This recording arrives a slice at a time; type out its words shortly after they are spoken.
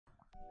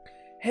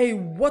Hey,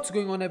 what's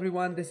going on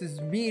everyone? This is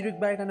me,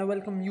 RIGBYTE, and I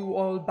welcome you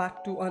all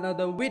back to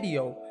another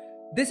video.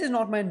 This is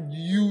not my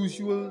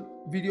usual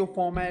video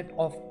format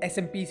of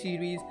SMP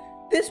series.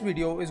 This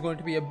video is going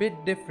to be a bit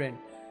different.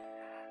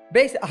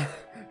 This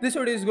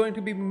video is going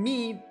to be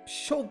me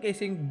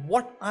showcasing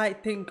what I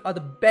think are the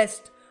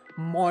best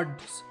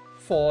mods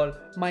for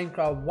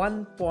Minecraft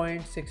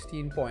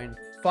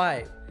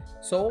 1.16.5.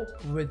 So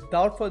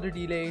without further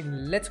delay,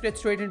 let's get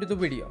straight into the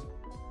video.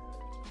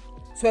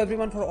 So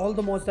everyone, for all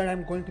the mods that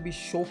I'm going to be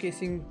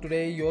showcasing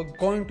today, you're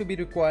going to be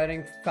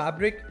requiring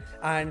Fabric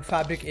and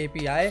Fabric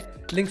API.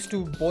 Links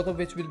to both of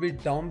which will be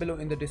down below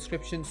in the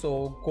description,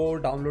 so go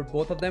download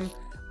both of them.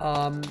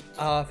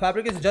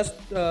 Fabric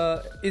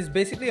is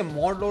basically a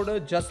mod loader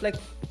just like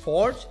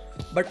Forge,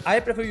 but I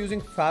prefer using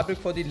Fabric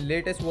for the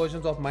latest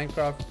versions of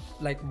Minecraft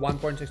like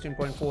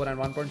 1.16.4 and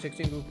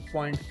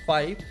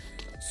 1.16.5.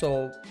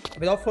 So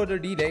without further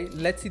delay,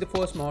 let's see the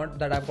first mod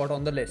that I've got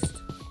on the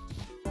list.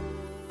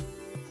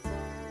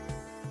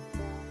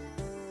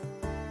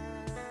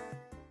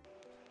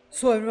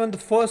 So everyone, the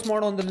first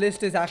mod on the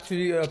list is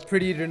actually a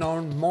pretty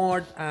renowned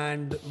mod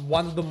and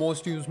one of the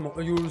most used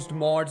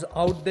mods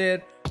out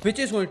there, which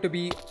is going to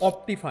be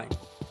OPTIFINE.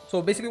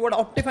 So basically what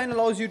OPTIFINE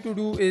allows you to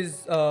do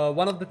is,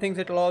 one of the things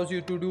it allows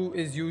you to do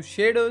is use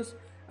shaders,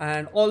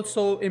 and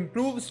also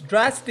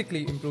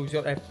drastically improves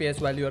your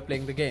FPS while you are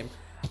playing the game.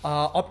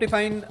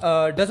 OPTIFINE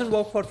doesn't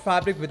work for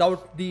Fabric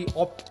without the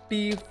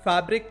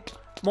OptiFabric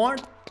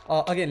mod.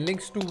 Again,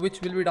 links to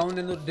which will be down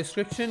in the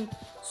description,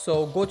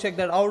 so go check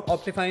that out.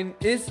 OPTIFINE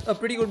is a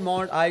pretty good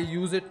mod. I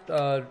use it,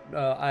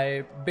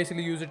 I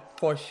basically use it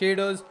for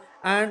shaders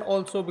and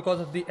also because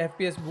of the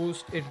FPS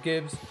boost it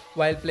gives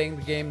while playing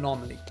the game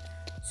normally.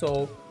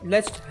 So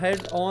let's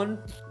head on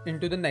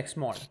into the next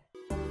mod.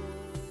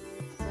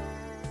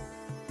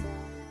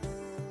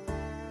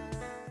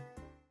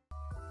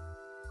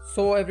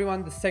 So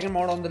everyone, the second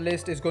mod on the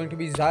list is going to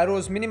be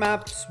Xaero's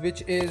Minimaps,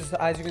 which is,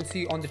 as you can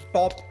see, on the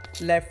top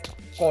left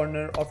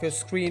corner of your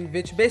screen,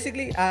 which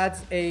basically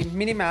adds a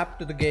minimap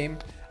to the game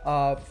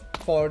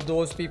for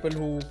those people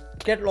who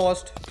get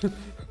lost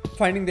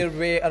finding their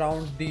way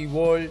around the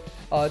world.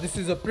 This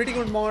is a pretty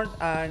good mod,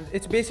 and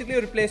it's basically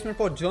a replacement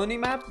for Journey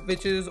Map,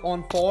 which is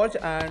on Forge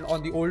and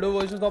on the older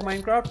versions of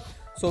Minecraft.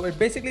 So it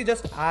basically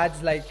just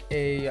adds like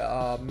a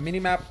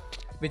minimap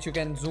which you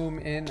can zoom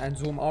in and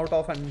zoom out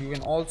of, and you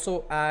can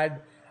also add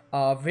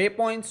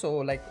waypoints. So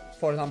like,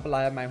 for example,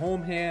 I have my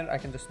home here, I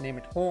can just name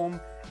it home.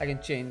 I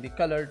can change the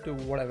color to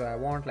whatever I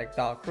want, like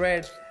dark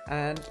red,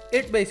 and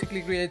it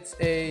basically creates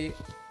a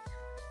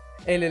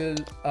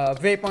little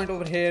waypoint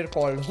over here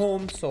called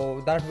home. So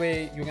that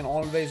way you can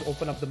always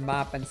open up the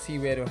map and see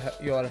where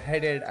you're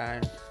headed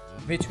and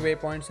which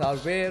waypoints are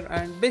where,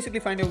 and basically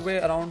find your way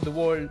around the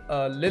world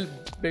a little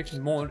bit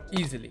more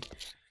easily.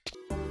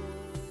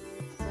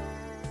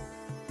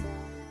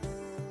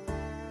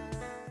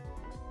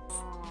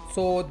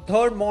 So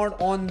third mod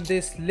on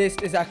this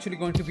list is actually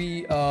going to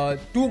be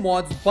two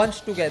mods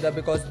bunched together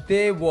because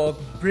they work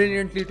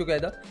brilliantly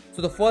together.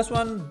 So the first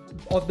one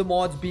of the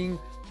mods being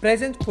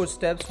Present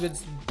Footsteps, which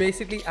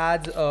basically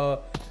adds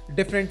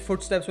different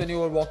footsteps when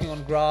you are walking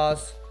on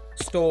grass,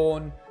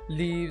 stone,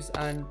 leaves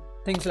and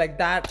things like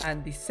that.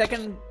 And the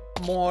second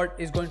mod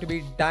is going to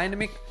be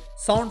Dynamic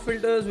Sound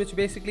Filters, which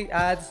basically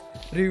adds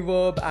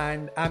reverb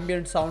and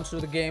ambient sounds to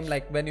the game.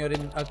 Like when you're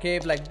in a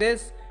cave like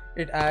this,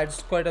 it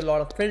adds quite a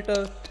lot of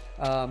filter,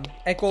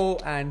 echo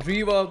and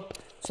reverb.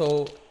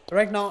 So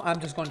right now I'm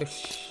just going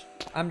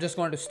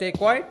to stay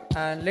quiet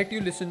and let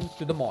you listen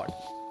to the mod.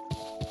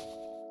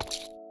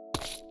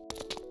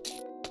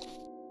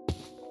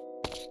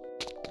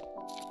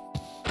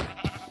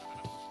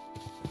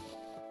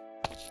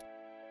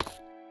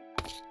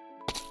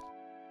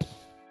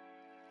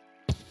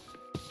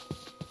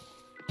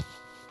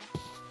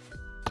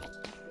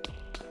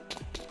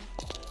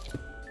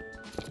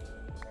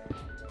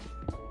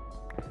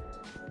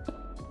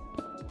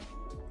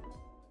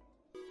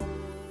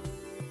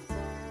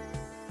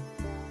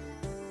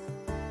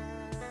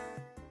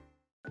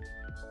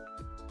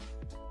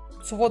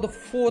 So for the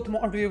fourth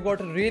mod, we've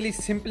got a really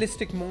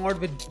simplistic mod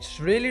which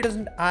really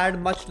doesn't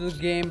add much to the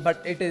game, but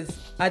it is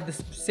at the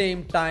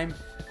same time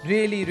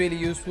really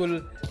useful,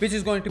 which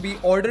is going to be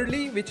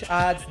Orderly, which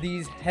adds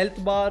these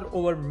health bar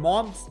over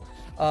mobs,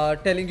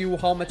 telling you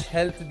how much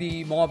health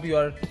the mob you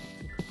are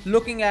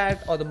looking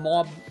at or the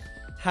mob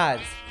has.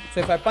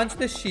 So if I punch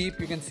this sheep,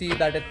 you can see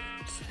that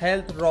its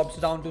health drops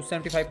down to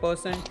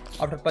 75%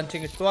 after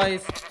punching it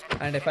twice,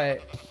 and if I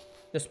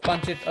just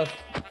punch it a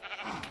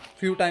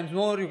few times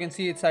more, you can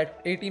see it's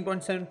at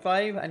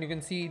 18.75, and you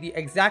can see the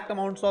exact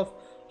amounts of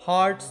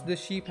hearts the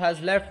sheep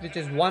has left, which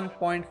is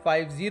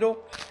 1.50.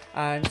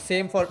 and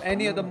same for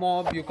any other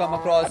mob you come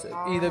across,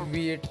 either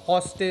be it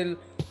hostile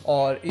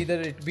or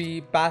either it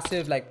be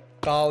passive like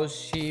cows,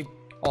 sheep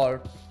or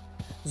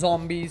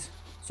zombies.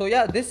 So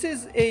yeah, this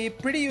is a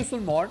pretty useful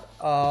mod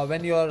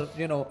when you're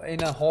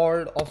in a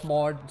horde of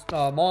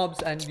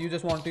mobs and you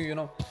just want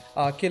to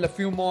kill a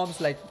few mobs.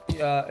 Like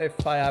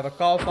if I have a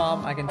cow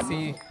farm, I can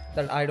see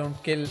that I don't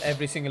kill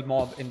every single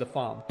mob in the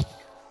farm.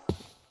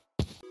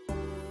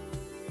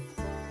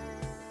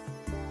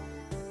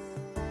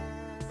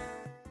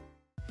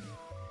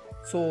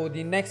 So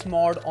the next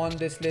mod on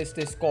this list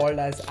is called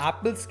as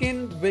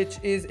APPLESKIN, which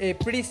is a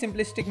pretty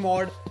simplistic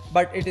mod,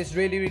 but it is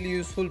really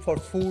useful for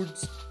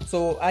foods.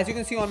 So as you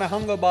can see on my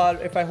hunger bar,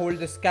 if I hold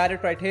this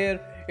carrot right here,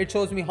 it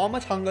shows me how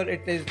much hunger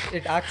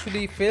it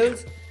actually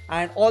fills,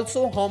 and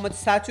also how much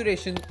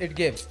saturation it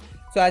gives.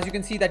 So as you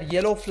can see, that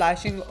yellow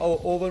flashing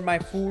over my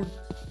food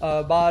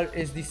bar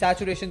is the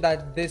saturation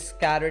that this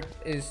carrot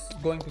is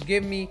going to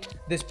give me,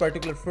 this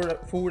particular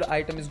food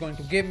item is going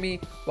to give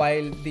me,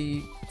 while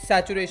the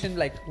saturation,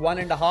 like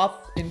 1.5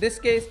 in this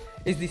case,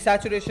 is the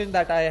saturation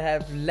that I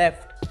have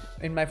left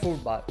in my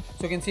food bar.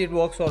 So you can see it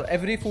works for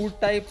every food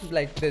type,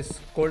 like this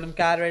golden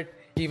carrot,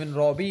 even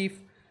raw beef.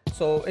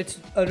 So it's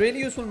a really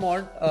useful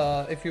mod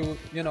if you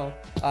know,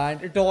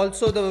 and it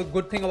also, the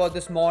good thing about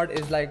this mod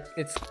is like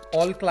it's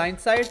all client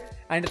side,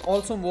 and it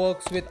also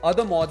works with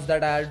other mods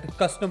that add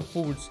custom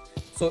foods.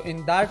 So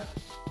in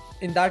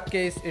that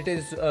case, it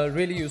is a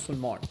really useful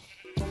mod.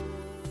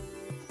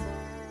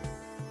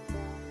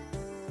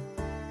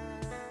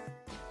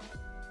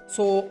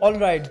 So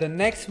alright, the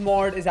next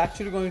mod is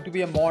actually going to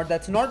be a mod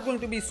that's not going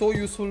to be so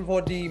useful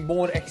for the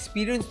more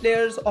experienced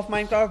players of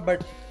Minecraft,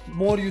 but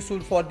more useful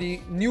for the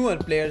newer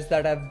players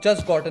that have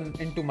just gotten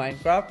into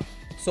Minecraft.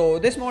 So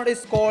this mod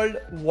is called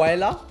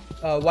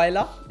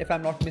HWYLA, if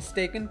I'm not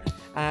mistaken,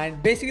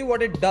 and basically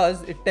what it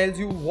does, it tells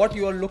you what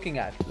you are looking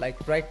at.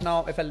 Like right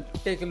now, if I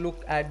take a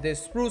look at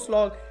this spruce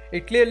log,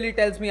 it clearly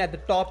tells me at the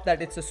top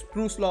that it's a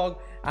spruce log,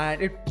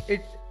 and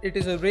it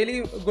is a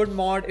really good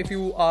mod if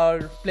you are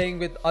playing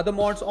with other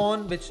mods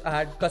on which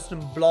add custom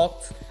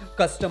blocks,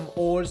 custom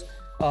ores.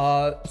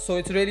 So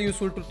it's really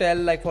useful to tell,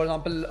 like for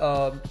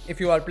example, if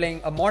you are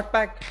playing a mod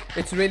pack,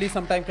 it's really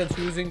sometimes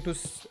confusing to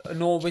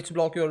know which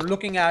block you're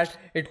looking at.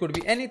 It could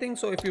be anything,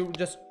 so if you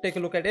just take a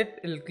look at it,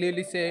 it'll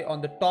clearly say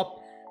on the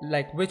top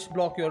like which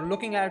block you're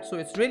looking at. So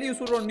it's really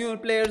useful for newer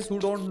players who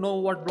don't know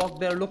what block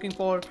they're looking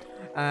for,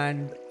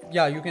 and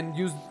yeah, you can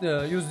use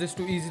this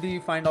to easily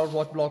find out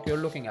what block you're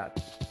looking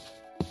at.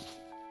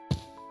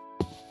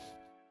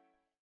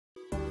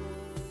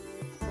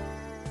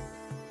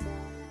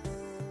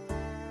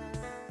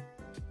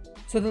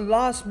 So the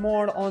last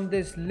mod on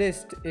this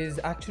list is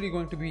actually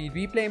going to be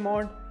replay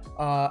mod,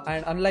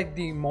 and unlike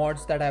the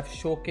mods that I've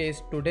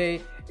showcased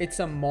today, it's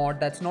a mod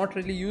that's not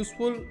really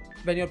useful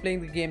when you're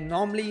playing the game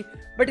normally,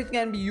 but it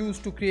can be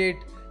used to create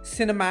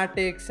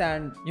cinematics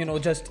and, you know,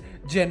 just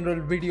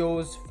general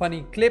videos,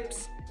 funny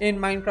clips in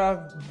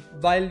Minecraft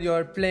while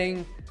you're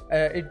playing.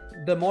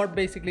 The mod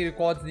basically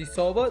records the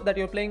server that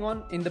you're playing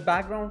on in the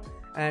background,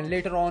 and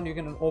later on you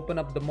can open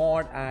up the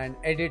mod and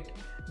edit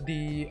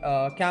the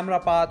camera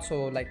path.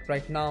 So like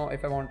right now,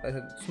 if I want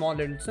a small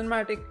little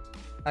cinematic,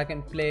 I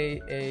can place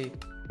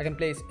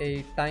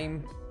a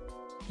time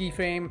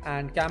keyframe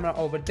and camera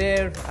over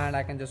there, and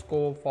I can just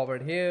go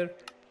forward here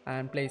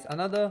and place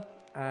another,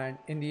 and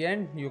in the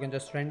end you can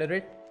just render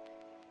it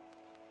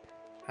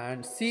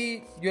and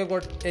see you have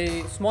got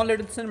a small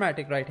little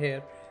cinematic right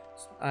here,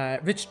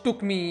 which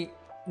took me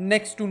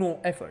next to no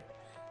effort.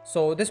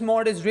 So this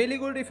mod is really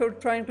good if you're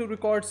trying to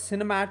record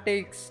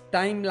cinematics,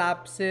 time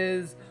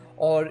lapses,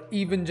 or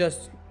even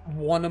just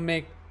want to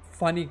make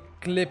funny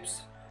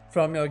clips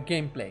from your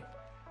gameplay.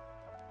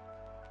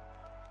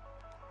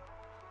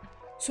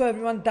 So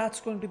everyone, that's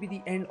going to be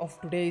the end of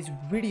today's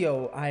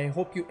video. I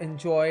hope you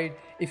enjoyed.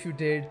 If you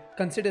did,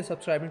 consider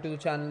subscribing to the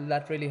channel,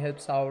 that really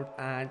helps out,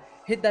 and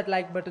hit that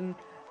like button.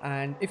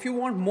 And if you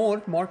want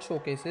more mod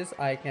showcases,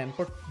 I can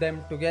put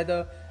them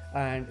together.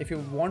 And if you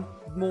want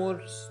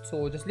more,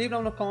 so just leave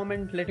down a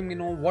comment letting me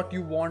know what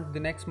you want the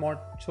next mod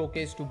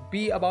showcase to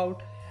be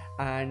about.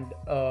 And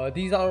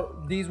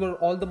these were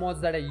all the mods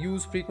that I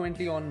use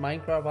frequently on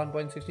Minecraft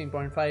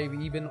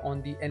 1.16.5, even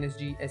on the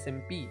NSG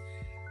SMP.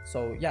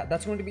 So yeah,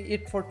 that's going to be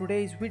it for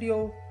today's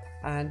video,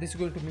 and this is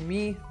going to be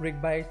me,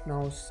 RIGBYTE,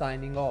 now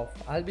signing off.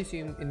 I'll be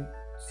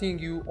seeing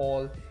you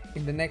all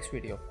in the next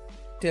video.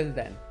 Till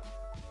then.